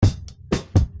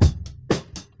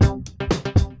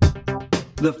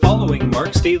The following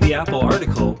Mark's Daily Apple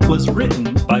article was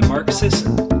written by Mark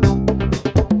Sisson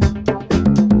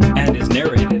and is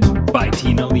narrated by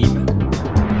Tina Leaman.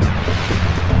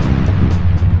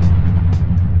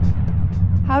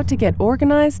 How to get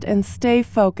organized and stay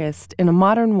focused in a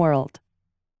modern world.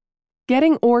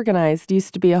 Getting organized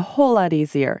used to be a whole lot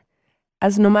easier.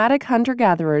 As nomadic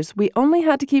hunter-gatherers, we only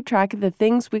had to keep track of the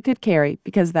things we could carry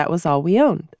because that was all we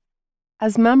owned.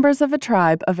 As members of a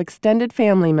tribe of extended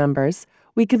family members,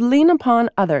 we could lean upon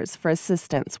others for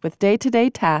assistance with day-to-day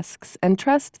tasks and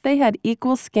trust they had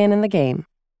equal skin in the game.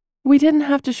 We didn't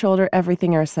have to shoulder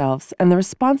everything ourselves, and the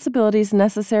responsibilities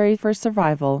necessary for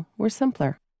survival were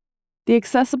simpler. The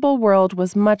accessible world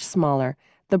was much smaller,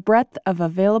 the breadth of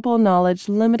available knowledge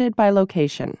limited by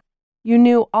location. You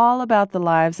knew all about the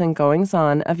lives and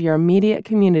goings-on of your immediate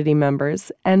community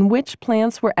members and which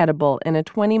plants were edible in a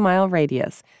 20-mile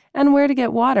radius, and where to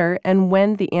get water and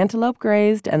when the antelope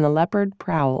grazed and the leopard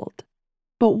prowled.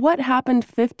 But what happened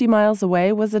 50 miles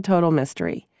away was a total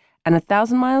mystery, and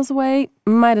 1,000 miles away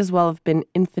might as well have been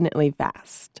infinitely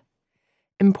vast.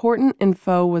 Important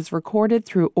info was recorded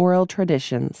through oral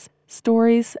traditions,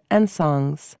 stories, and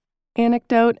songs.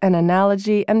 Anecdote and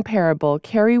analogy and parable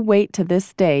carry weight to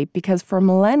this day because for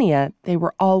millennia they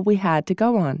were all we had to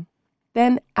go on.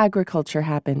 Then agriculture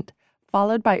happened,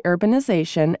 followed by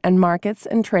urbanization and markets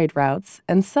and trade routes,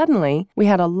 and suddenly we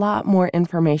had a lot more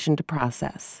information to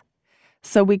process.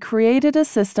 So we created a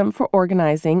system for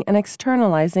organizing and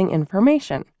externalizing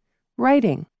information: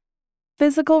 writing.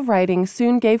 Physical writing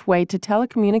soon gave way to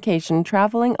telecommunication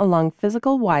traveling along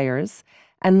physical wires,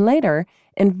 and later,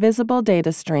 invisible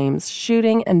data streams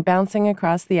shooting and bouncing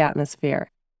across the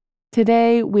atmosphere.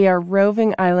 Today, we are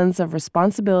roving islands of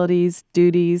responsibilities,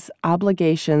 duties,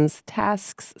 obligations,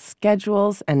 tasks,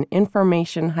 schedules, and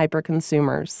information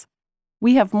hyperconsumers.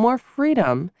 We have more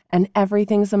freedom, and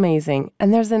everything's amazing,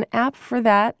 and there's an app for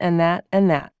that and that and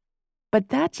that. But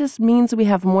that just means we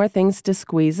have more things to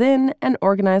squeeze in and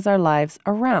organize our lives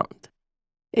around.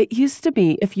 It used to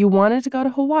be if you wanted to go to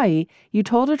Hawaii, you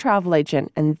told a travel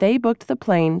agent and they booked the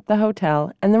plane, the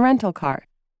hotel, and the rental car.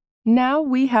 Now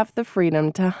we have the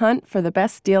freedom to hunt for the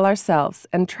best deal ourselves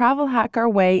and travel hack our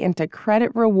way into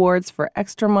credit rewards for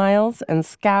extra miles and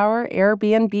scour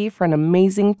Airbnb for an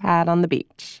amazing pad on the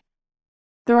beach.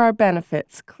 There are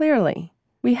benefits, clearly.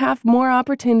 We have more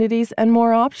opportunities and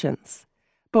more options.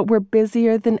 But we're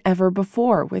busier than ever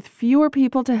before with fewer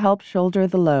people to help shoulder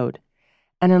the load.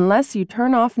 And unless you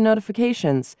turn off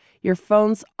notifications, your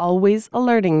phone's always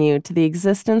alerting you to the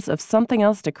existence of something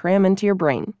else to cram into your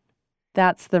brain.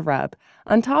 That's the rub.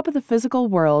 On top of the physical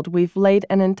world, we've laid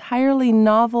an entirely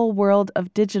novel world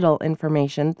of digital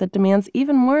information that demands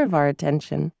even more of our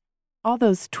attention. All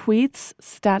those tweets,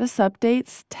 status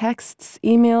updates, texts,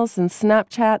 emails, and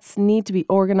Snapchats need to be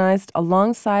organized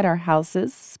alongside our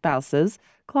houses, spouses,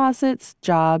 closets,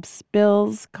 jobs,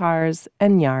 bills, cars,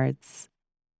 and yards.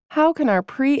 How can our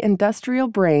pre-industrial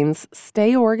brains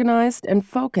stay organized and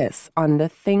focus on the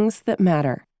things that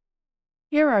matter?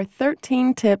 Here are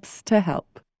 13 tips to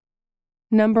help.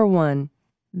 Number 1,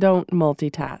 don't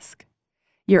multitask.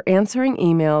 You're answering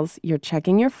emails, you're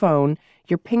checking your phone,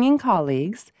 you're pinging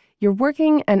colleagues, you're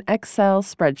working an Excel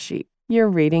spreadsheet, you're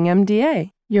reading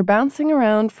MDA, you're bouncing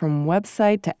around from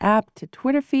website to app to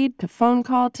Twitter feed to phone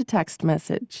call to text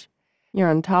message. You're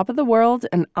on top of the world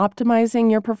and optimizing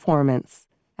your performance.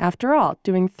 After all,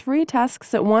 doing 3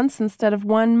 tasks at once instead of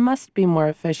 1 must be more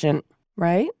efficient,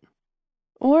 right?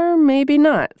 Or maybe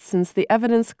not, since the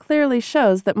evidence clearly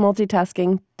shows that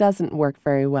multitasking doesn't work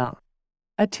very well.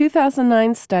 A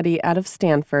 2009 study out of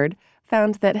Stanford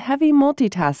found that heavy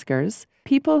multitaskers,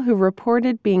 people who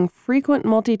reported being frequent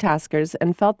multitaskers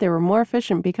and felt they were more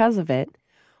efficient because of it,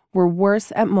 were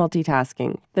worse at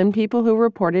multitasking than people who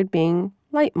reported being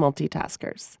light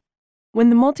multitaskers. When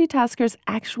the multitaskers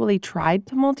actually tried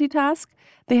to multitask,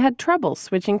 they had trouble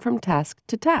switching from task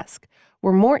to task,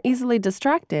 were more easily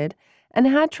distracted, and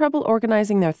had trouble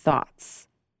organizing their thoughts.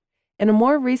 In a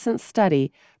more recent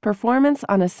study, performance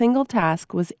on a single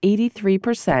task was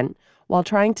 83%, while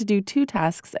trying to do 2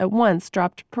 tasks at once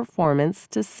dropped performance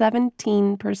to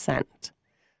 17%.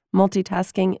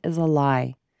 Multitasking is a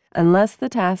lie. Unless the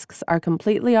tasks are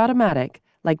completely automatic,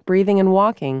 like breathing and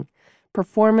walking,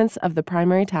 performance of the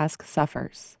primary task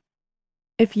suffers.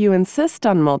 If you insist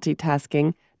on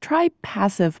multitasking, try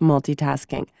passive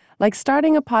multitasking, like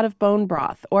starting a pot of bone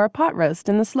broth or a pot roast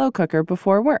in the slow cooker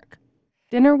before work.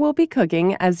 Dinner will be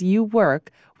cooking as you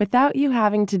work without you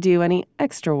having to do any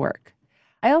extra work.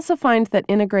 I also find that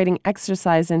integrating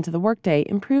exercise into the workday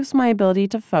improves my ability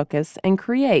to focus and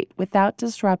create without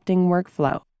disrupting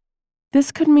workflow.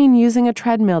 This could mean using a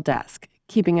treadmill desk,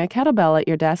 keeping a kettlebell at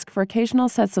your desk for occasional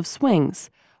sets of swings,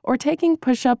 or taking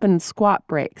push-up and squat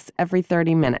breaks every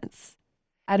 30 minutes.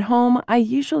 At home, I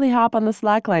usually hop on the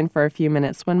slackline for a few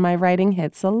minutes when my writing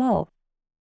hits a lull.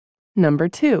 Number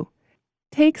 2,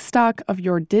 take stock of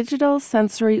your digital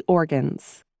sensory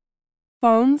organs.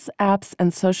 Phones, apps,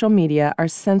 and social media are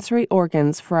sensory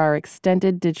organs for our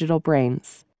extended digital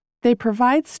brains. They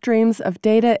provide streams of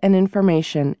data and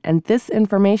information, and this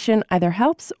information either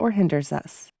helps or hinders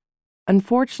us.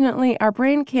 Unfortunately, our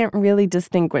brain can't really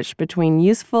distinguish between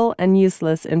useful and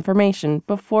useless information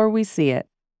before we see it.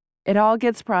 It all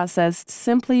gets processed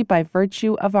simply by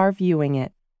virtue of our viewing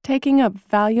it, taking up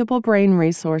valuable brain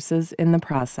resources in the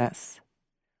process.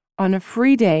 On a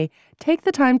free day, take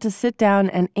the time to sit down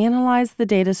and analyze the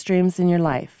data streams in your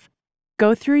life.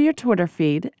 Go through your Twitter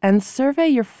feed and survey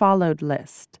your followed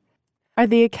list. Are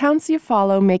the accounts you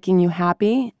follow making you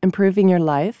happy, improving your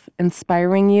life,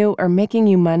 inspiring you, or making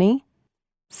you money?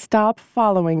 Stop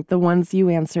following the ones you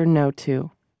answer no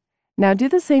to. Now do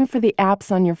the same for the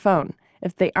apps on your phone.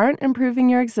 If they aren't improving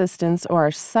your existence or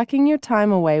are sucking your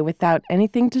time away without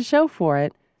anything to show for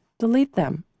it, delete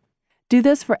them. Do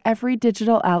this for every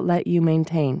digital outlet you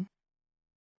maintain.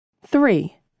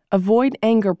 3. Avoid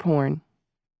anger porn.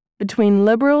 Between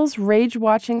liberals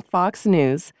rage-watching Fox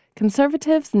News,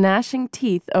 conservatives gnashing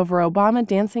teeth over Obama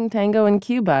dancing tango in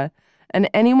Cuba, and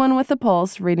anyone with a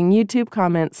pulse reading YouTube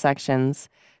comment sections,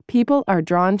 people are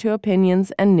drawn to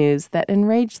opinions and news that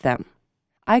enrage them.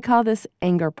 I call this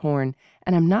anger porn,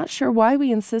 and I'm not sure why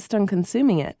we insist on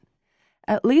consuming it.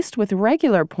 At least with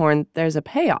regular porn, there's a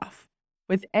payoff.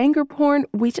 With anger porn,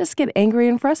 we just get angry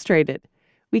and frustrated.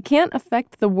 We can't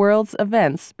affect the world's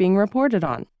events being reported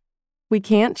on. We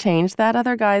can't change that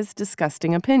other guy's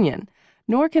disgusting opinion,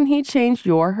 nor can he change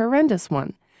your horrendous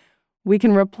one. We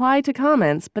can reply to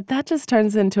comments, but that just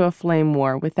turns into a flame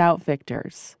war without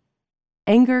victors.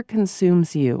 Anger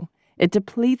consumes you. It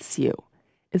depletes you.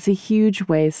 It's a huge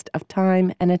waste of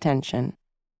time and attention.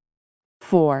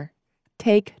 4.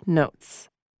 Take notes.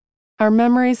 Our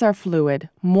memories are fluid,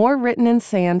 more written in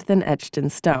sand than etched in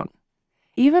stone.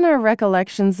 Even our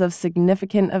recollections of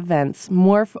significant events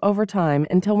morph over time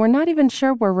until we're not even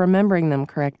sure we're remembering them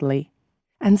correctly.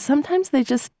 And sometimes they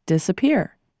just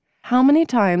disappear. How many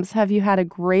times have you had a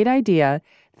great idea,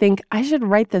 think, I should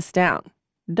write this down,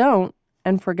 don't,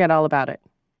 and forget all about it?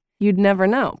 You'd never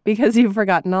know because you've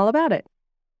forgotten all about it.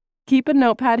 Keep a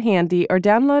notepad handy or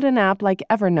download an app like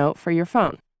Evernote for your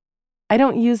phone. I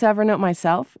don't use Evernote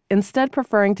myself, instead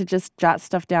preferring to just jot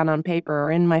stuff down on paper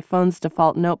or in my phone's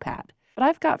default notepad, but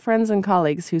I've got friends and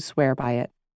colleagues who swear by it.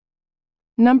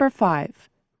 Number 5,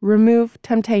 remove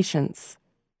temptations.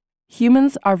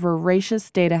 Humans are voracious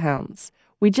data hounds.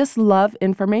 We just love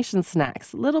information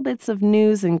snacks, little bits of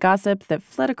news and gossip that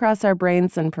flit across our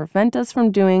brains and prevent us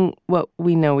from doing what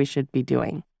we know we should be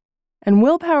doing. And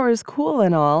willpower is cool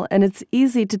and all, and it's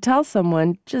easy to tell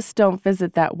someone, just don't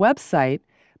visit that website,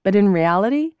 but in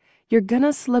reality, you're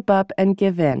gonna slip up and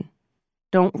give in.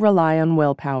 Don't rely on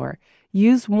willpower.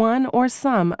 Use one or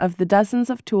some of the dozens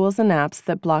of tools and apps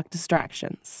that block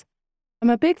distractions.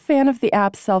 I'm a big fan of the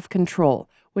app Self-Control,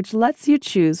 which lets you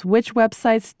choose which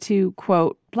websites to,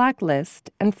 quote,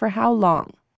 blacklist and for how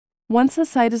long. Once a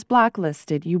site is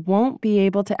blacklisted, you won't be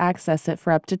able to access it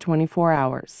for up to 24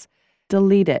 hours.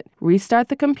 Delete it, restart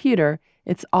the computer,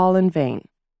 it's all in vain.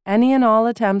 Any and all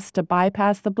attempts to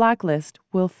bypass the blacklist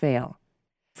will fail.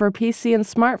 For PC and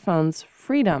smartphones,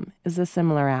 Freedom is a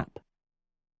similar app.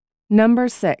 Number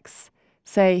 6,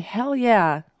 say hell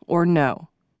yeah or no.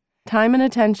 Time and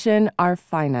attention are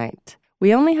finite.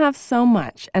 We only have so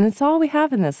much, and it's all we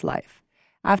have in this life.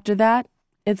 After that,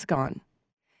 it's gone.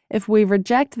 If we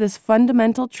reject this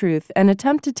fundamental truth and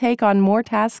attempt to take on more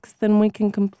tasks than we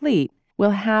can complete,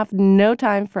 we'll have no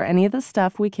time for any of the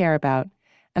stuff we care about,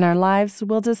 and our lives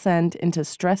will descend into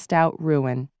stressed-out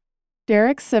ruin.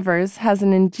 Derek Sivers has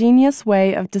an ingenious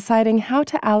way of deciding how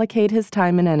to allocate his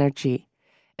time and energy.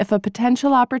 If a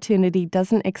potential opportunity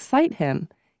doesn't excite him,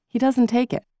 he doesn't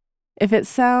take it. If it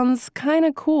sounds kind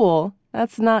of cool,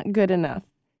 that's not good enough.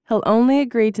 He'll only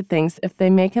agree to things if they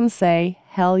make him say,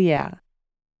 hell yeah.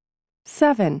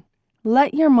 7.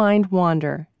 Let your mind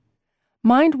wander.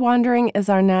 Mind wandering is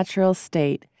our natural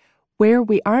state. Where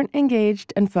we aren't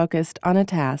engaged and focused on a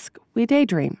task, we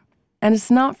daydream. And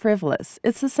it's not frivolous,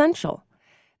 it's essential.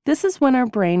 This is when our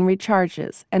brain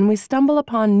recharges and we stumble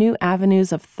upon new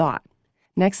avenues of thought.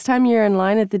 Next time you're in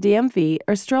line at the DMV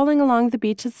or strolling along the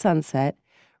beach at sunset,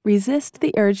 resist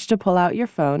the urge to pull out your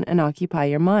phone and occupy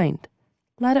your mind.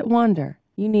 Let it wander.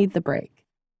 You need the break.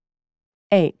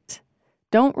 8.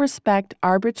 Don't respect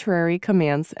arbitrary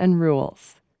commands and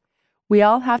rules. We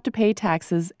all have to pay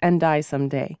taxes and die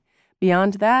someday.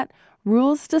 Beyond that,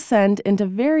 rules descend into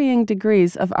varying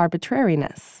degrees of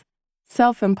arbitrariness.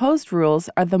 Self-imposed rules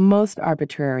are the most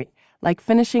arbitrary, like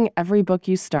finishing every book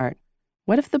you start.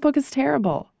 What if the book is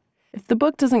terrible? If the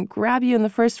book doesn't grab you in the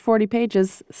first 40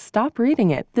 pages, stop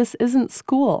reading it. This isn't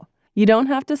school. You don't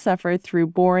have to suffer through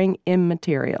boring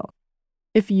immaterial.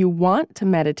 If you want to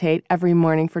meditate every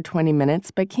morning for 20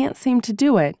 minutes but can't seem to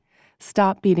do it,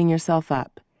 stop beating yourself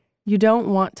up. You don't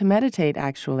want to meditate,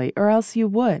 actually, or else you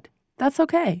would. That's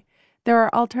okay. There are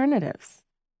alternatives.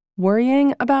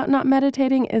 Worrying about not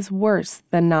meditating is worse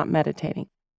than not meditating.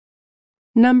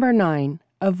 Number 9,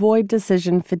 avoid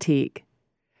decision fatigue.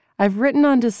 I've written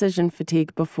on decision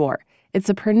fatigue before. It's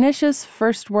a pernicious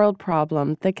first-world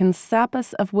problem that can sap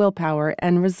us of willpower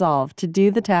and resolve to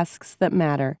do the tasks that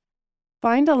matter.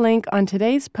 Find a link on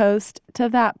today's post to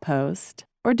that post,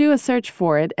 or do a search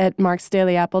for it at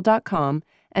marksdailyapple.com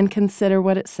and consider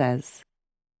what it says.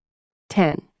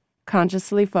 10.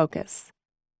 Consciously focus.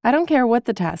 I don't care what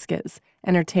the task is.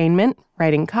 Entertainment,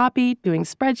 writing copy, doing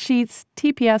spreadsheets,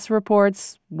 TPS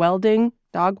reports, welding,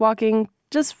 dog walking,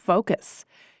 just focus.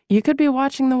 You could be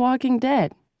watching The Walking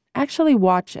Dead. Actually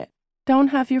watch it. Don't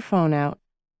have your phone out.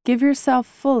 Give yourself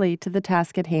fully to the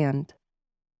task at hand.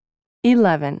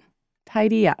 11.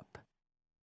 Tidy up.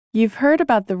 You've heard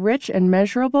about the rich and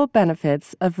measurable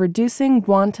benefits of reducing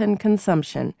wanton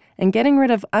consumption and getting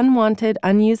rid of unwanted,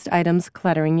 unused items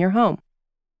cluttering your home.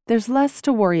 There's less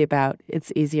to worry about.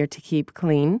 It's easier to keep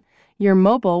clean. You're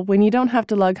mobile when you don't have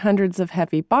to lug hundreds of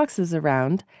heavy boxes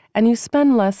around, and you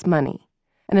spend less money.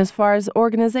 And as far as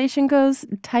organization goes,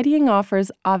 tidying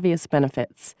offers obvious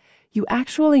benefits. You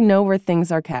actually know where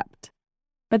things are kept.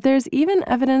 But there's even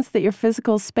evidence that your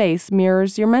physical space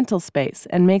mirrors your mental space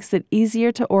and makes it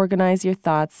easier to organize your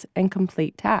thoughts and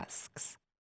complete tasks.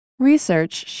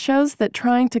 Research shows that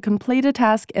trying to complete a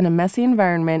task in a messy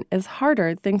environment is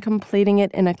harder than completing it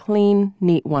in a clean,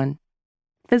 neat one.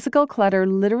 Physical clutter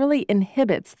literally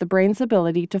inhibits the brain's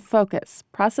ability to focus,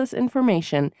 process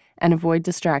information, and avoid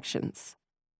distractions.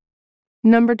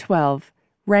 Number 12,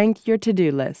 rank your to-do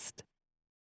list.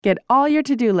 Get all your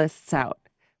to-do lists out.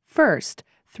 First,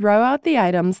 throw out the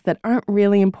items that aren't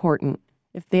really important.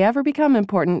 If they ever become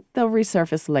important, they'll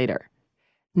resurface later.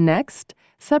 Next,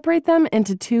 separate them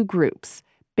into 2 groups,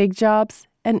 big jobs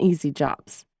and easy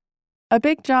jobs. A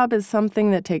big job is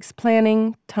something that takes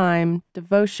planning, time,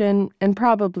 devotion, and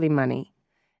probably money.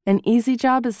 An easy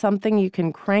job is something you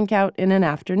can crank out in an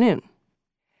afternoon.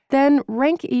 Then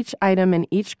rank each item in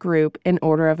each group in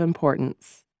order of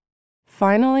importance.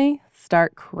 Finally,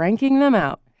 start cranking them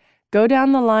out. Go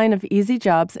down the line of easy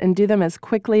jobs and do them as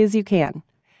quickly as you can.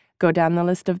 Go down the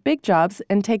list of big jobs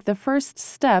and take the first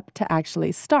step to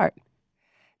actually start.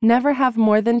 Never have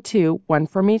more than 2, one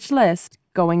from each list,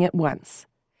 going at once.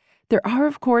 There are,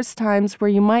 of course, times where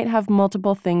you might have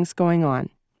multiple things going on.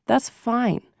 That's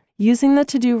fine. Using the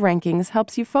to-do rankings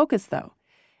helps you focus, though.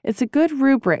 It's a good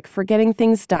rubric for getting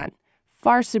things done,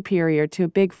 far superior to a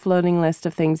big floating list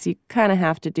of things you kind of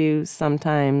have to do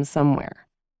sometime, somewhere.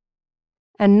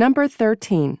 And number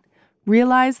 13,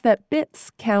 realize that bits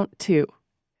count too.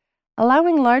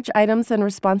 Allowing large items and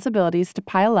responsibilities to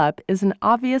pile up is an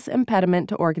obvious impediment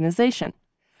to organization.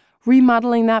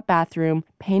 Remodeling that bathroom,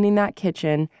 painting that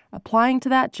kitchen, applying to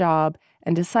that job,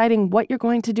 and deciding what you're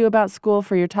going to do about school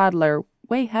for your toddler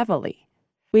weigh heavily.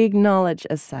 We acknowledge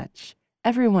as such.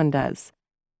 Everyone does.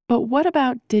 But what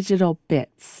about digital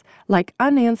bits, like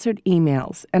unanswered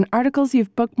emails and articles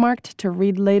you've bookmarked to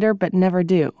read later but never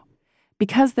do?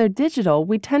 Because they're digital,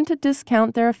 we tend to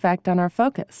discount their effect on our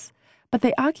focus, but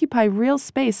they occupy real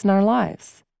space in our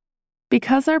lives.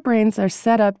 Because our brains are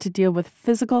set up to deal with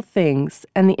physical things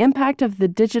and the impact of the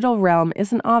digital realm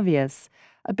isn't obvious,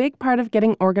 a big part of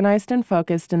getting organized and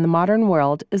focused in the modern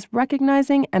world is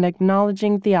recognizing and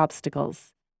acknowledging the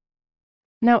obstacles.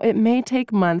 Now, it may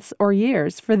take months or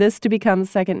years for this to become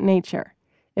second nature.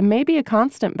 It may be a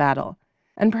constant battle,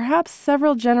 and perhaps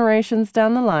several generations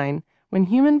down the line, when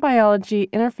human biology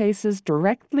interfaces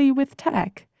directly with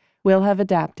tech, we'll have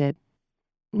adapted.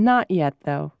 Not yet,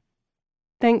 though.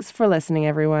 Thanks for listening,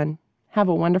 everyone. Have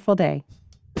a wonderful day.